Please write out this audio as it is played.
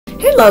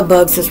Hey love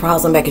bugs, it's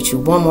Roslynn back at you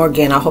one more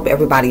again. I hope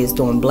everybody is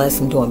doing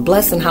blessed. I'm doing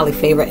blessed and highly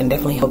favored, and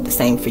definitely hope the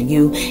same for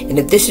you. And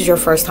if this is your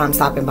first time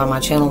stopping by my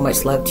channel,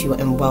 much love to you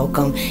and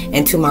welcome.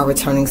 And to my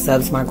returning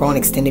subs, my growing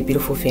extended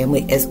beautiful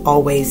family, as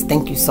always,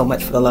 thank you so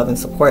much for the love and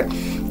support.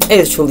 It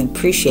is truly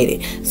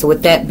appreciated. So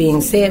with that being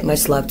said,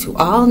 much love to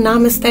all.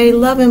 Namaste,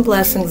 love and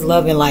blessings,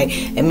 love and light,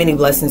 and many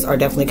blessings are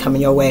definitely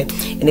coming your way.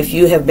 And if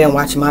you have been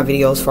watching my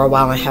videos for a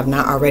while and have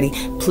not already,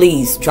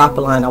 please drop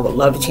a line. I would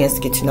love a chance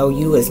to get to know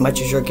you as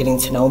much as you're getting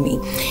to know me.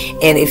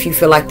 And if you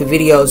feel like the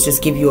videos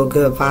just give you a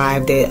good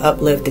vibe, the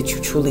uplift that you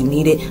truly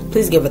needed,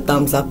 please give a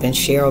thumbs up and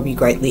share. Will be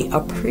greatly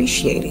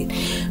appreciated.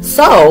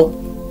 So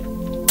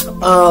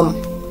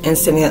and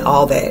sending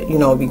all that, you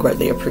know, would be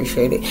greatly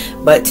appreciated.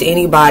 But to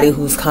anybody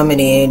who's coming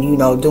in, you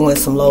know, doing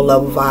some low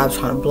level vibes,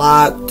 trying to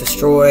block,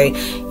 destroy,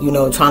 you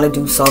know, trying to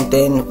do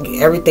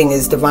something, everything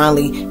is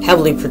divinely,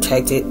 heavily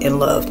protected and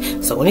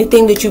loved. So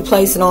anything that you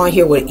placing on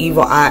here with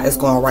evil eye is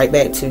going right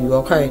back to you,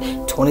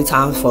 okay? 20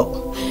 times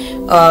fold.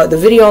 The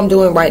video I'm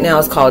doing right now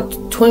is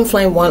called Twin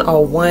Flame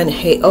 101.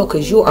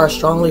 Heyokas, you are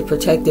strongly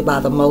protected by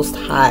the Most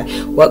High.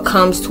 What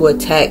comes to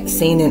attack,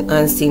 seen and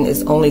unseen,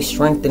 is only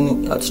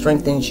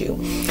strengthens you.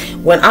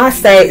 When I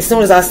say, as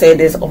soon as I say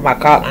this, oh my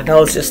God, my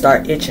nose just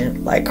started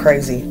itching like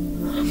crazy.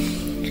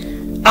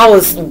 I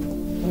was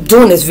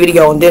doing this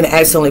video and then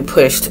accidentally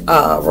pushed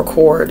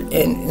record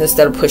and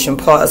instead of pushing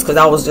pause, because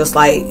I was just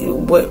like,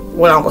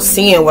 when I was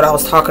seeing what I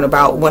was talking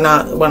about, when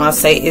I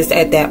say it's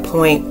at that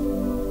point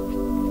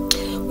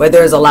where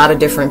there's a lot of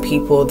different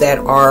people that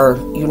are,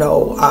 you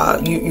know,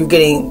 you're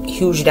getting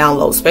huge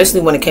downloads,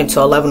 especially when it came to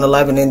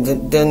 11/11,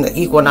 and then the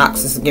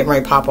equinox is getting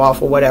ready to pop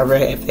off or whatever,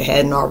 if it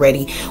hadn't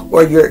already,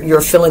 or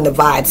you're feeling the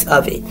vibes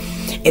of it.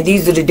 And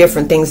these are the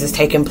different things that's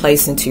taking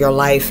place into your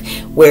life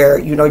where,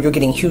 you know, you're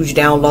getting huge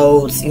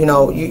downloads, you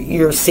know,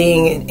 you're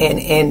seeing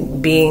and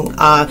being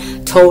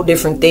told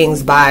different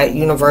things by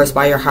universe,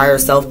 by your higher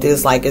self.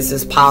 This, like, is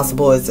this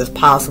possible? Is this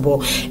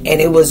possible?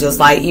 And it was just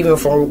like, even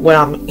from what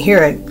I'm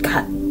hearing,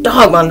 God,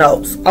 dog, my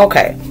nose.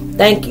 Okay,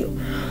 thank you.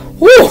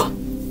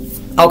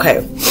 Whew. Okay,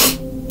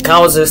 I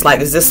was just like,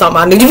 is this something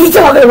I need to be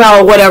talking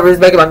about or whatever? It's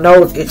making my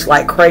nose itch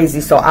like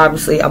crazy. So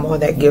obviously I'm on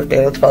that gift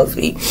that it's supposed to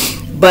be.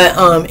 But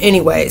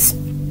anyways,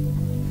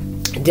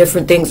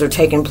 different things are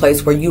taking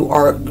place where you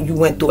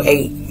went through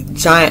a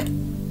giant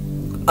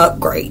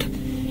upgrade.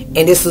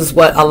 And this is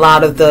what a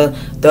lot of the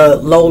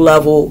low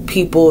level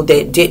people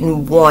that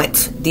didn't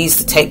want these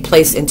to take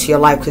place into your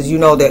life, because you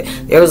know that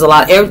there was a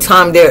lot, every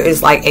time there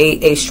is like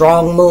a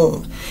strong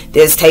moon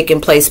that's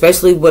taking place,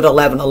 especially with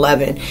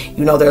 11/11,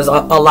 you know, there's a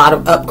lot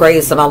of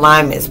upgrades and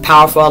alignments,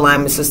 powerful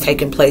alignments is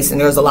taking place,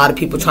 and there's a lot of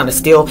people trying to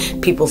steal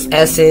people's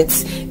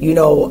essence, you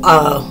know,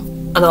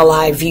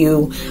 unalive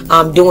you,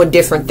 doing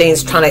different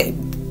things, trying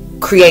to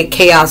create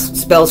chaos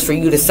spells for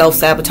you to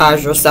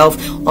self-sabotage yourself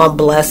on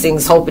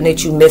blessings, hoping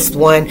that you missed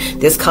one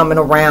that's coming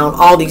around,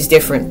 all these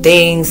different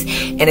things.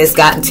 And it's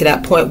gotten to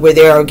that point where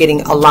they are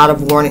getting a lot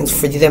of warnings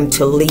for them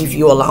to leave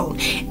you alone,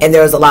 and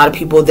there's a lot of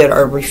people that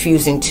are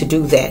refusing to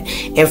do that.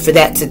 And for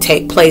that to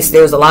take place,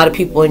 there's a lot of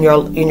people in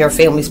your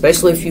family,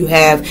 especially if you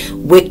have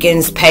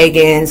Wiccans,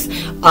 pagans,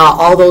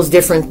 all those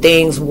different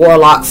things,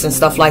 warlocks and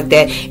stuff like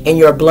that in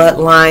your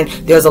bloodline.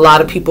 There's a lot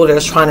of people that are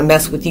trying to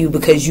mess with you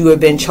because you have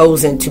been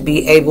chosen to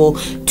be able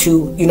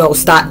to, you know,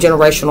 stop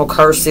generational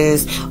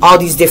curses, all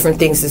these different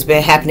things that's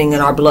been happening in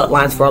our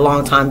bloodlines for a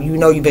long time. You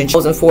know, you've been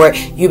chosen for it.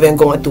 You've been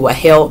going through a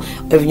hell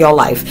of your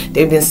life.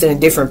 They've been sending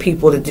different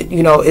people to,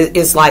 you know,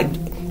 it's like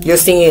you're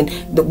seeing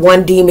the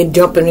one demon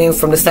jumping in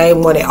from the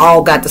same one. They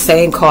all got the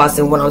same cause.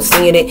 And when I'm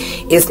seeing it,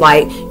 it's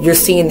like you're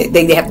seeing that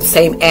they have the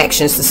same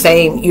actions, the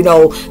same, you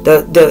know,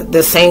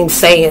 the same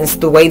sayings,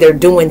 the way they're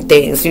doing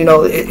things. You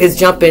know, it's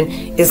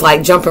jumping. It's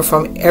like jumping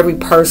from every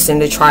person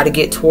to try to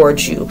get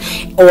towards you.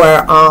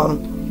 Or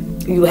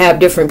you have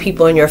different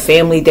people in your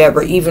family that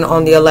were even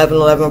on the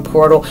 11/11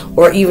 portal,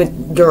 or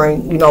even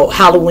during, you know,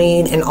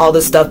 Halloween and all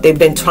this stuff. They've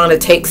been trying to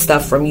take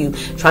stuff from you,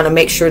 trying to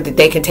make sure that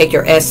they can take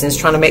your essence,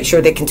 trying to make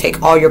sure they can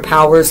take all your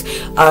powers,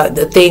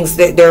 the things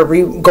that they're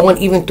going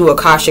even through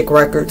Akashic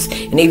records,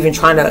 and even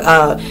trying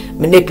to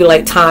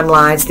manipulate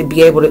timelines to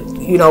be able to,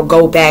 you know,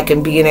 go back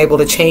and being able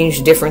to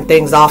change different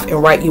things off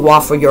and write you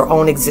off for your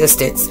own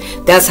existence.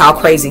 That's how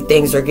crazy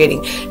things are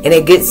getting. And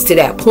it gets to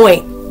that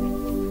point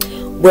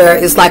where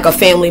it's like a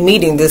family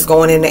meeting that's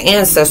going in the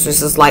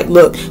ancestors. It's like,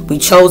 look, we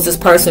chose this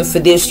person for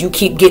this. You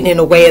keep getting in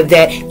the way of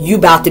that. You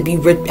about to be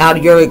ripped out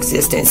of your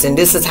existence. And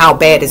this is how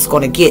bad it's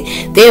going to get.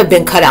 They have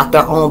been cut out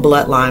their own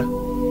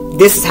bloodline.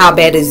 This is how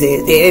bad it is.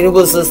 And it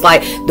was just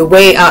like the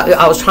way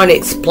I was trying to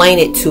explain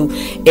it to,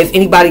 if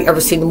anybody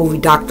ever seen the movie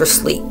Dr.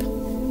 Sleep.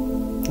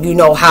 You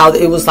know how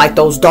it was like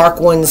those dark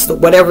ones,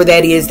 whatever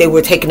that is, they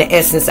were taking the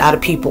essence out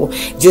of people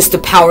just to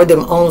power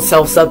them own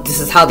selves up. This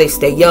is how they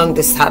stay young.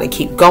 This is how they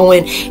keep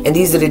going. And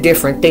these are the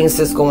different things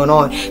that's going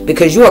on,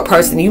 because you're a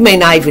person, you may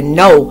not even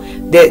know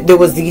that there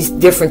was these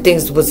different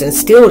things that was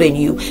instilled in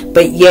you,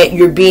 but yet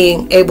you're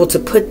being able to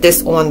put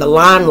this on the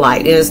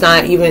limelight. And it's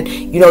not even,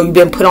 you know, you've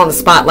been put on the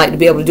spotlight to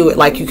be able to do it.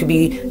 Like you could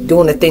be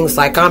doing the things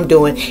like I'm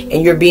doing,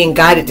 and you're being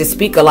guided to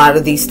speak a lot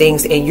of these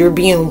things, and you're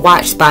being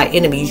watched by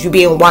enemies. You're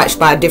being watched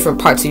by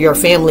different parts of your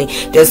family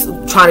that's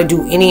trying to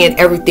do any and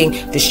everything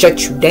to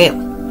shut you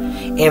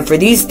down. And for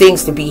these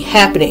things to be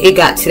happening, it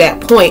got to that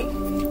point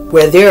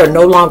where they are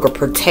no longer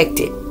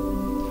protected,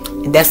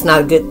 and that's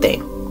not a good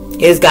thing.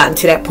 It's gotten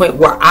to that point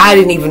where I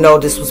didn't even know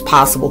this was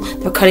possible.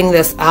 They're cutting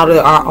this out of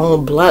our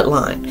own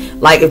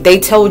bloodline. Like if they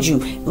told you,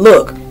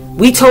 look,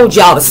 we told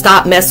y'all to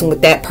stop messing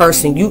with that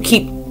person, you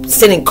keep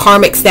sending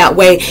karmics that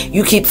way,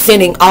 you keep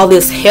sending all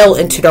this hell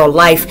into their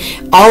life,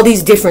 all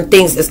these different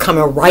things is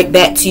coming right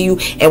back to you.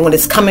 And when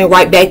it's coming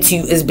right back to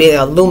you, it's being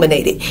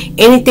illuminated.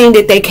 Anything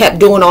that they kept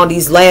doing on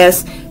these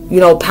last, you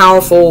know,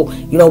 powerful,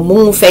 you know,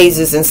 moon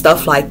phases and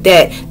stuff like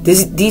that,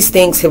 these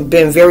things have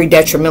been very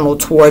detrimental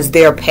towards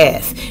their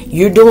path.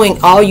 You're doing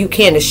all you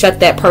can to shut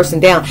that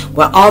person down,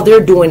 when all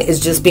they're doing is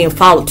just being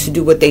followed to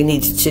do what they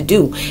need to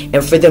do.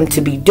 And for them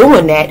to be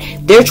doing that,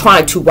 they're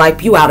trying to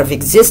wipe you out of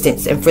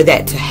existence. And for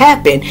that to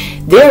happen,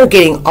 they're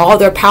getting all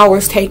their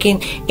powers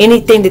taken.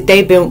 Anything that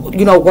they've been,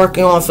 you know,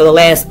 working on for the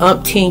last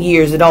umpteen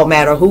years, it don't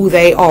matter who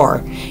they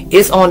are,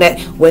 it's on that,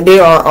 when they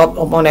are up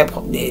on that,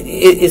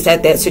 it's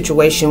at that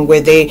situation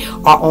where they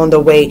are on the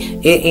way.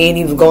 It ain't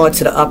even going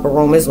to the upper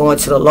room, it's going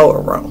to the lower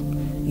room.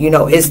 You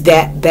know, it's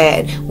that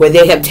bad where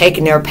they have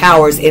taken their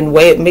powers, and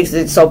way it makes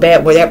it so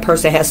bad where that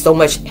person has so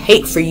much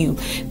hate for you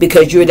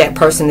because you're that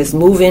person that's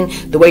moving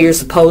the way you're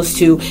supposed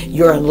to.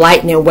 You're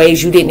enlightening in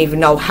ways you didn't even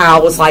know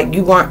how. It's like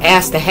you weren't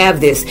asked to have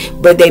this,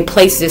 but they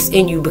placed this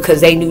in you because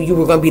they knew you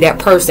were going to be that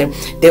person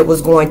that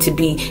was going to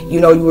be,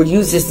 you know, you were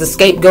used as the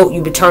scapegoat,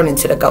 you be turned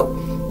into the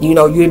goat. You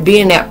know, you're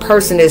being that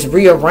person that's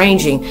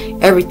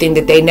rearranging everything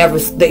that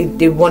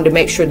they wanted to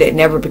make sure that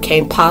never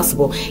became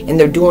possible, and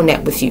they're doing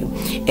that with you.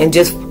 And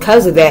just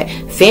because of that,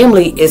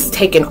 family is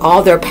taking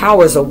all their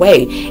powers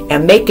away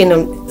and making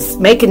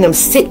them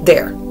sit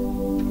there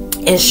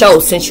and show,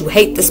 since you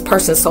hate this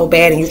person so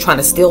bad and you're trying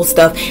to steal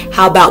stuff,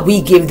 how about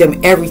we give them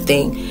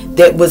everything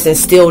that was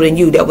instilled in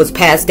you, that was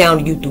passed down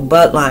to you through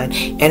bloodline.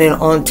 And then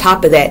on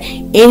top of that,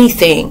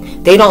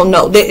 anything they don't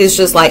know, it's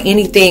just like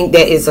anything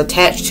that is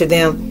attached to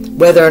them,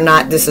 whether or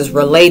not this is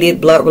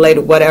related, blood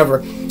related, whatever,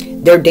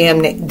 they're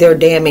damning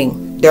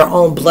their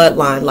own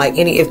bloodline. Like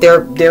if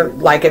they're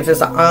like, if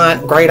it's an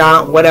aunt, great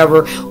aunt,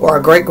 whatever, or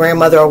a great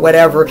grandmother or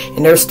whatever,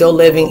 and they're still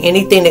living,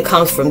 anything that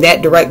comes from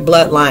that direct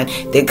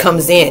bloodline that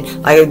comes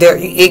in, like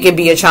it could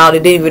be a child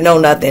that didn't even know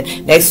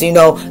nothing. Next thing you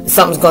know,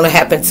 something's going to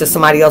happen to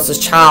somebody else's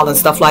child and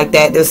stuff like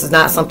that. This is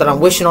not something I'm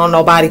wishing on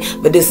nobody,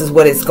 but this is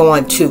what it's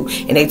going to.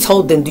 And they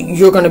told them,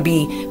 you're going to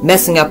be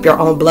messing up your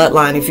own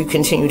bloodline if you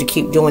continue to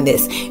keep doing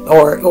this,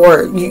 or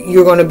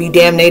you're going to be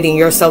damnating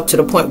yourself to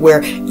the point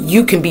where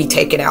you can be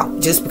taken out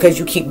just because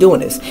you keep doing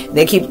this.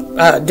 They keep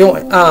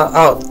doing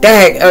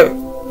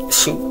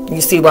shoot,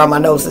 you see why my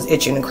nose is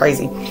itching and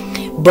crazy,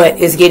 but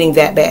it's getting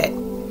that bad.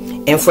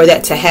 And for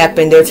that to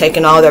happen, they're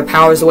taking all their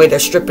powers away, they're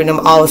stripping them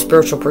all of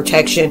spiritual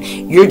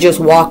protection. You're just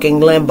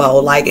walking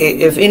limbo. Like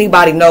if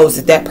anybody knows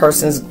that that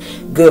person's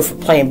good for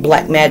playing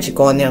black magic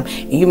on them,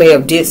 and you may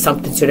have did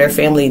something to their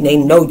family and they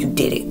know you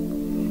did it,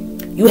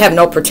 you have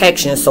no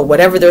protection. So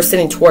whatever they're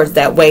sending towards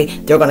that way,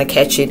 they're going to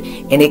catch it,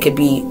 and it could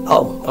be,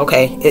 oh,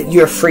 okay,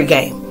 you're a free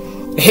game.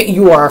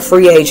 You are a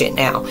free agent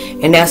now,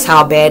 and that's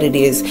how bad it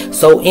is.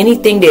 So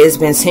anything that has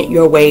been sent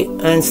your way,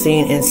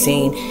 unseen and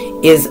seen,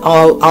 is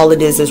all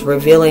it is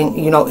revealing,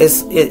 you know,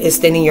 it's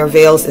thinning your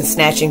veils and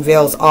snatching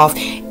veils off,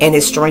 and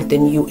it's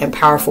strengthening you in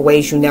powerful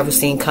ways you never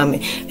seen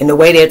coming. And the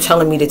way they're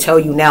telling me to tell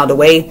you now, the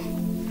way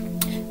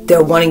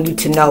they're wanting you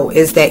to know,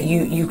 is that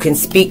you can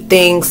speak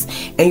things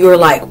and you're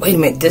like, wait a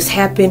minute, this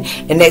happened,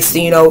 and next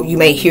thing you know, you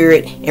may hear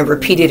it and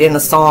repeat it in a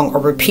song, or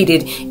repeat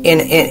it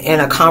in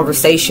a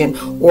conversation,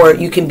 or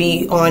you can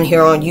be on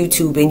here on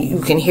YouTube and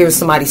you can hear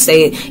somebody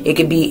say it. It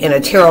could be in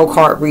a tarot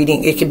card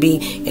reading, it could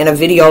be in a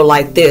video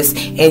like this,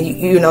 and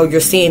you know,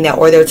 you're seeing that,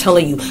 or they're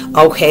telling you,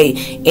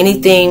 okay,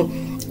 anything,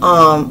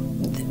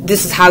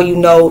 this is how you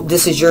know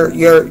this is your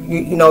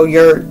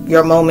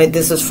moment.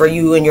 This is for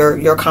you and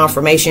your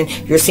confirmation.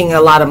 You're seeing a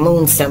lot of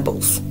moon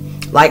symbols.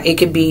 Like it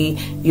could be,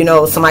 you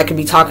know, somebody could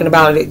be talking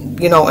about it,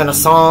 you know, in a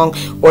song,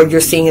 or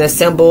you're seeing a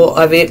symbol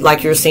of it,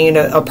 like you're seeing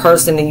a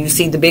person and you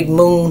see the big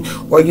moon,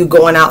 or you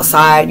going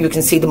outside, you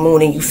can see the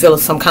moon and you feel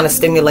some kind of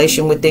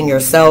stimulation within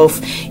yourself.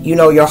 You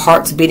know, your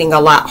heart's beating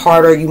a lot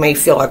harder. You may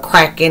feel a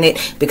crack in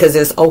it because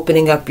it's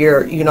opening up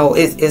your, you know,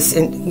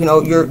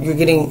 you're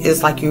getting,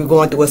 it's like you're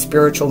going through a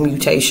spiritual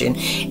mutation,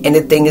 and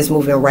the thing is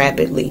moving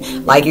rapidly.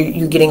 Like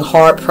you're getting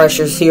hard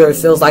pressures here. It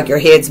feels like your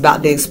head's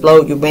about to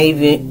explode. You may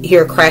even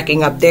hear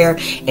cracking up there,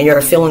 and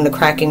you're feeling the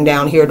cracking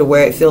down here to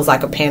where it feels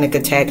like a panic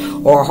attack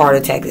or a heart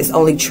attack. It's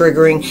only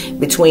triggering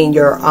between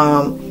your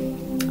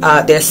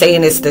They're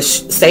saying it's the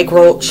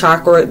sacral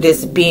chakra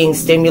that's being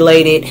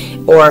stimulated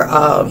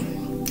or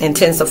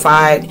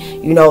intensified.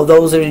 You know,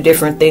 those are the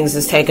different things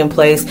that's taking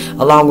place,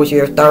 along with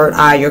your third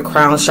eye, your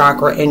crown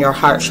chakra, and your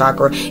heart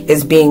chakra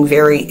is being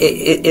very,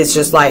 it's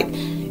just like,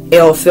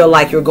 it'll feel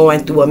like you're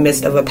going through a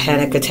midst of a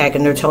panic attack,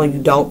 and they're telling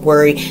you, don't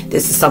worry,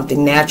 this is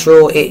something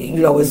natural. It,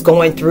 you know, it's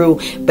going through,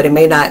 but it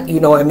may not, you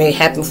know, it may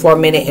happen for a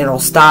minute and it'll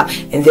stop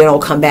and then it'll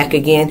come back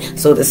again.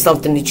 So there's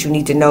something that you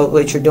need to know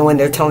what you're doing.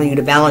 They're telling you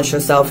to balance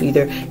yourself,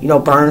 either, you know,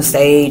 burn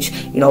sage,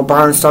 you know,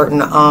 burn certain,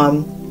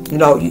 you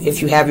know,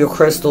 if you have your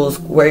crystals,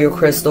 wear your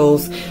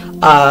crystals,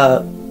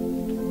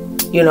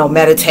 you know,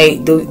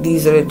 meditate.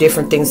 These are the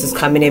different things that's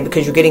coming in,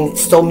 because you're getting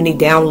so many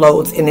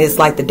downloads, and it's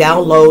like the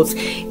downloads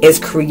is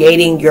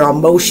creating your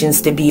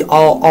emotions to be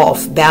all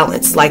off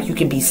balance. Like you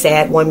can be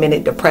sad one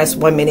minute, depressed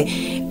one minute,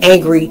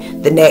 angry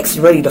the next,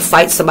 ready to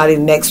fight somebody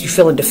the next. You're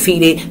feeling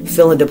defeated,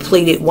 feeling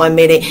depleted one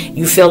minute.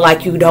 You feel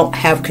like you don't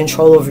have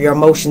control over your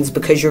emotions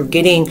because you're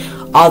getting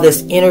all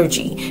this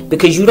energy,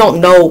 because you don't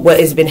know what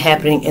has been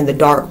happening in the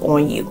dark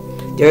on you.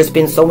 There's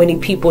been so many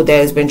people that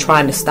has been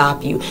trying to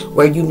stop you,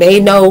 where you may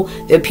know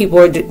that people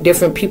are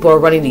different people are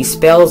running these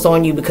spells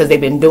on you because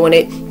they've been doing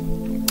it,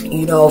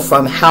 you know,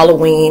 from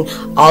Halloween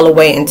all the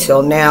way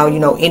until now. You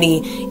know,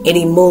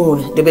 any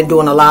moon, they've been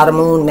doing a lot of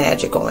moon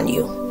magic on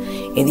you,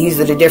 and these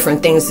are the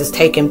different things that's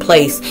taking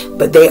place.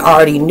 But they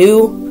already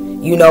knew,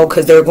 you know,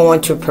 because they're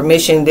going to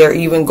permission. They're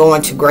even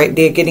going to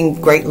they're getting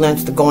great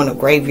lengths to go in a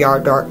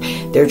graveyard dark.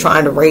 They're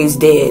trying to raise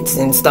deads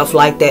and stuff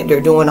like that.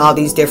 They're doing all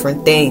these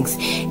different things,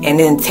 and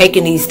then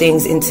taking these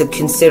things into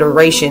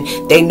consideration.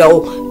 They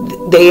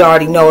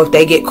already know if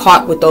they get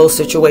caught with those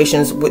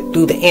situations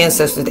through the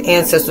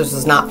ancestors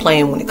is not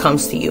playing when it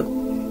comes to you.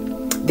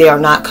 They are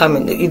not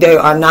coming. They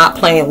are not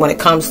playing when it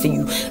comes to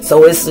you.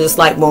 So it's just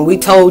like when we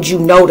told you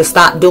no to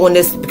stop doing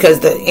this, because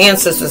the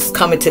ancestors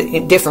coming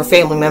to different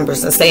family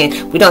members and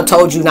saying, we done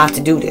told you not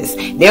to do this.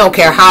 They don't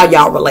care how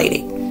y'all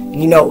related.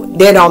 You know,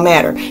 they don't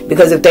matter,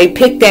 because if they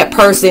pick that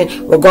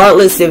person,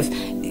 regardless if,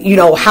 you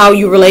know, how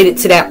you related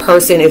to that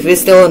person, if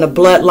it's still in the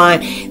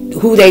bloodline,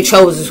 who they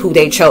chose is who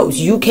they chose.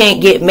 You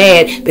can't get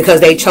mad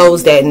because they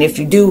chose that. And if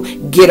you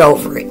do, get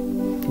over it.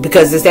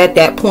 Because it's at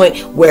that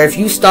point where if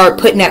you start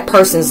putting that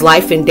person's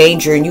life in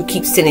danger and you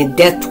keep sending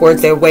death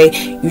towards their way,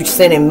 you're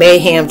sending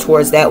mayhem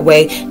towards that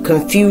way,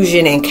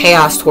 confusion and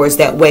chaos towards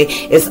that way,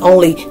 it's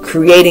only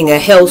creating a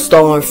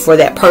hellstorm for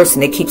that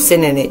person that keeps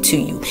sending it to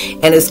you.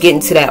 And it's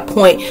getting to that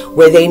point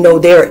where they know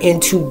they're in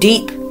too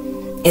deep,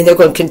 and they're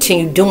going to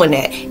continue doing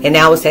that. And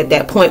now it's at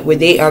that point where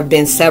they are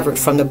been severed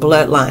from the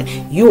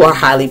bloodline. You are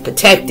highly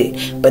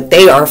protected, but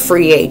they are a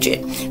free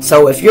agent.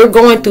 So if you're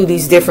going through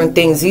these different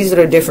things, these are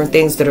the different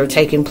things that are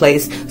taking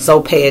place.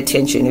 So pay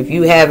attention. If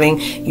you having,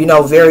 you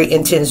know, very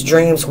intense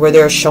dreams where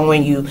they're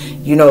showing you,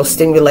 you know,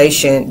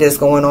 stimulation that's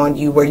going on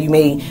you, where you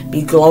may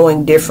be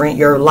glowing different,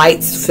 your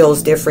lights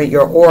feels different,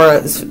 your aura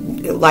is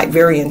like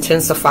very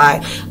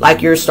intensified,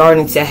 like you're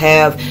starting to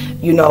have,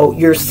 you know,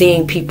 you're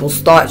seeing people's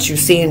thoughts, you're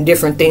seeing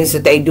different things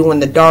that they do in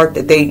the dark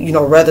that they, you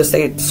know, rather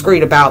stay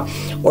discreet about,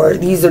 or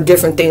these are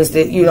different things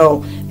that, you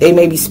know, they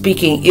may be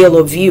speaking ill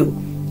of you,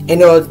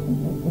 and they'll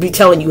be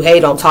telling you,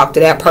 hey, don't talk to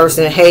that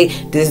person, hey,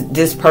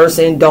 this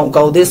person, don't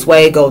go this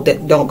way,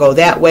 don't go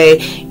that way,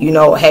 you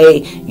know,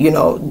 hey, you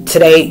know,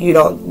 today, you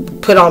know,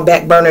 put on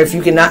back burner, if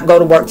you cannot go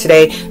to work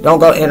today, don't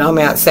go. And I'm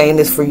not saying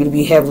this for you to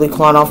be heavily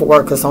clawing off of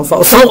work, because some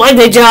folks don't like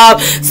their job.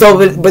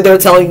 So but they're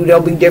telling you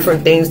there'll be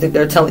different things that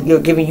they're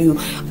giving you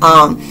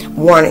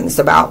warnings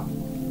about,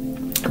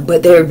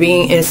 but they're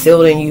being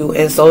instilled in you.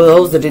 And so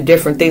those are the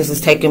different things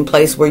that's taking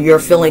place, where you're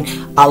feeling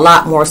a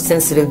lot more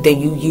sensitive than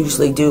you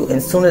usually do. And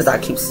as soon as I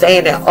keep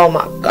saying that, oh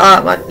my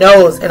God, my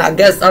nose. And I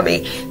guess, I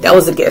mean, that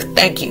was a gift.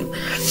 Thank you.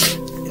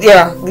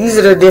 Yeah, these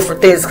are the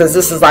different things, because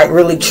this is like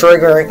really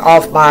triggering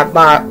off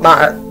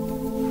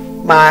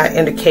my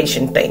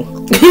indication thing.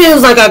 It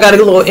was like I got a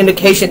little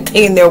indication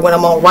thing in there when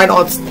I'm on right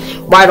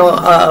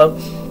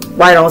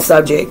on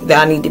subject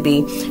that I need to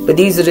be. But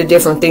these are the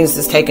different things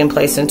that's taking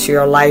place into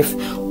your life,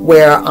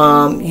 where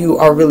you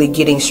are really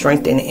getting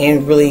strengthened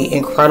in really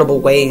incredible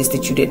ways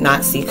that you did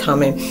not see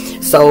coming.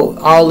 So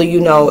all of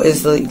you know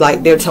is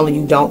like they're telling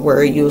you, don't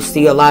worry. You'll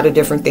see a lot of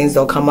different things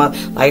that'll come up.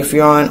 Like if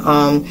you're on,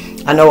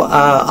 I know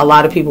a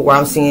lot of people where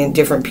I'm seeing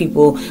different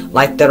people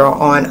like that are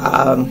on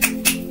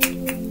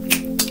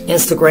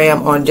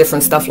Instagram, on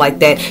different stuff like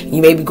that.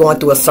 You may be going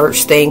through a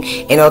search thing,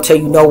 and it'll tell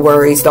you, no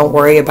worries, don't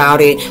worry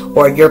about it,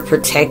 or you're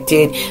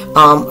protected,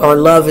 or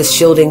love is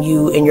shielding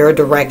you in your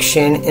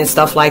direction and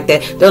stuff like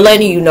that. They're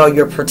letting you know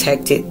you're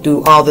protected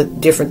through all the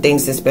different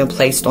things that's been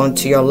placed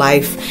onto your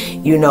life.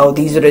 You know,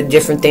 these are the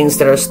different things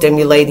that are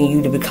stimulating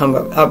you to become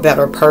a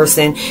better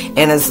person,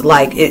 and it's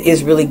like it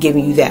is really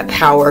giving you that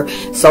power.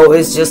 So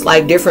it's just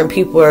like different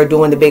people are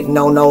doing the big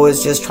no-no,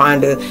 is just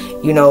trying to,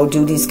 you know,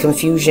 do these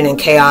confusion and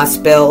chaos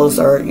spells,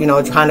 or you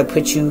know, trying to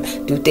put you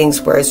through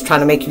things where it's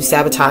trying to make you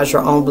sabotage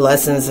your own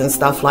blessings and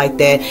stuff like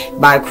that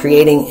by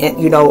creating,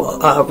 you know,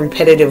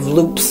 repetitive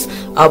loops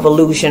of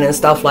illusion and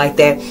stuff like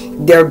that.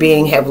 They're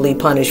being heavily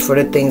punished for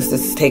the things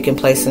that's taking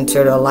place into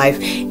their life,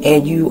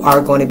 and you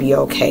are going to be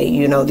okay.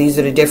 You know, these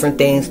are the different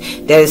things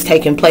that is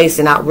taking place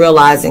and not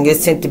realizing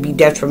it's meant to be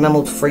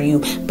detrimental for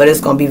you, but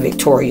it's going to be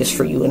victorious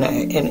for you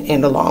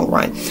in the long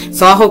run.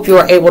 So I hope you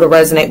are able to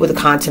resonate with the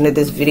content of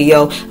this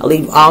video. I'll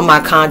leave all my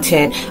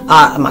contact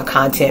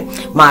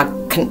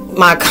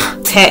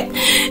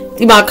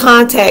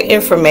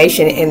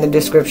information in the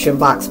description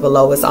box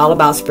below. It's all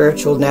about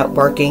spiritual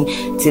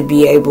networking, to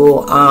be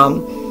able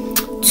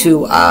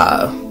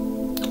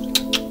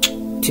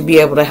to be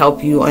able to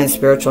help you on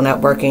spiritual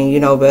networking. You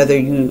know, whether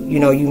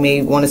you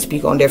may want to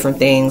speak on different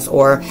things,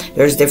 or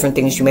there's different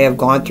things you may have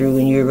gone through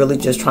and you're really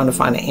just trying to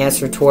find an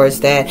answer towards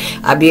that.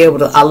 I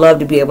love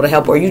to be able to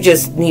help, or you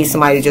just need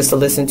somebody just to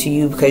listen to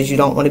you because you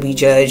don't want to be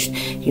judged.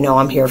 You know,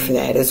 I'm here for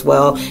that as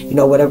well. You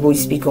know, whatever we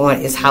speak on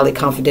is highly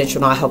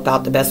confidential, and I help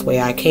out the best way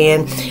I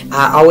can.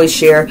 I always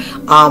share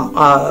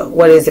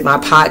my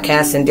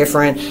podcast and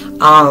different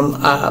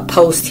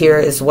posts here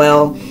as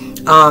well.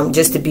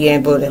 Just to be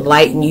able to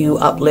enlighten you,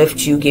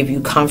 uplift you, give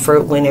you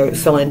comfort when you're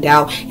feeling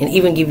doubt, and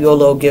even give you a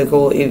little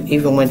giggle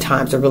even when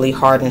times are really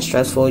hard and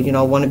stressful. You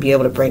know, want to be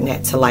able to bring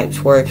that to light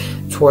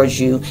towards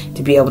you,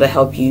 to be able to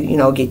help you, you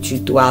know, get you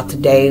throughout the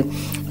day.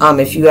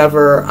 If you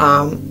ever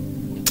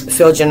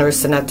feel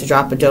generous enough to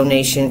drop a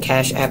donation,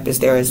 Cash App is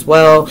there as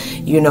well.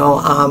 You know,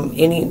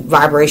 any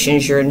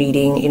vibrations you're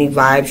needing, any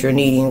vibes you're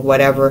needing,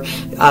 whatever,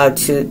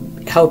 to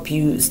help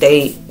you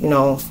stay, you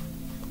know,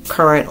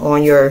 current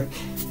on your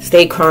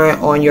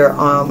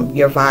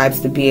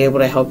vibes, to be able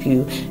to help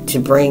you to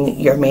bring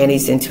your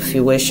manis into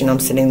fruition. I'm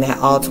sending that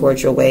all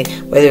towards your way,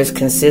 whether it's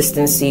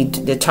consistency,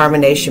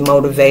 determination,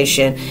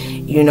 motivation,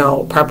 you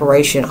know,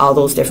 preparation, all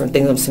those different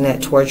things. I'm sending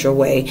that towards your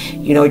way.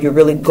 You know, you're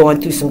really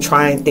going through some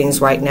trying things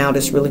right now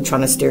that's really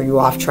trying to steer you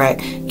off track.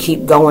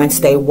 Keep going,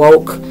 stay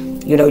woke.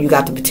 You know, you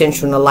got the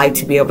potential and the light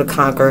to be able to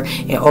conquer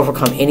and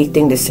overcome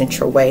anything that's sent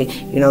your way.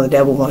 You know, the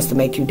devil wants to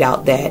make you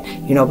doubt that,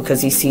 you know,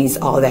 because he sees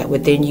all that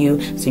within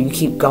you. So you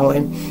keep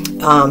going.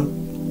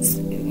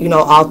 You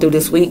know, all through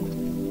this week,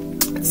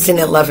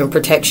 sending love and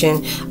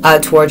protection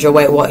towards your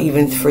way. Well,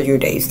 even for your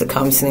days to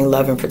come, sending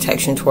love and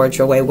protection towards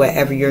your way,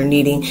 whatever you're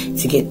needing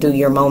to get through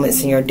your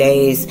moments and your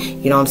days.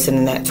 You know, I'm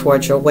sending that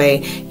towards your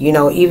way. You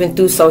know, even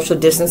through social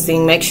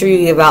distancing, make sure you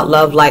give out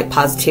love, light,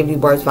 positivity,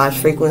 words,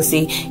 vibes,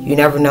 frequency. You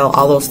never know,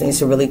 all those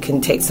things really can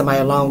take somebody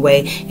a long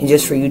way. And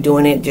just for you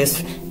doing it,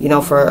 just, you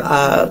know, for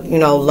you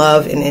know,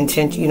 love and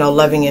intention, you know,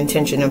 loving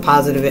intention and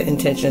positive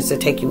intentions to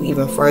take you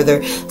even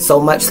further.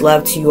 So much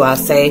love to you. I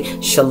say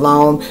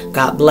shalom,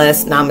 God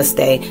bless,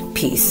 namaste,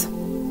 peace.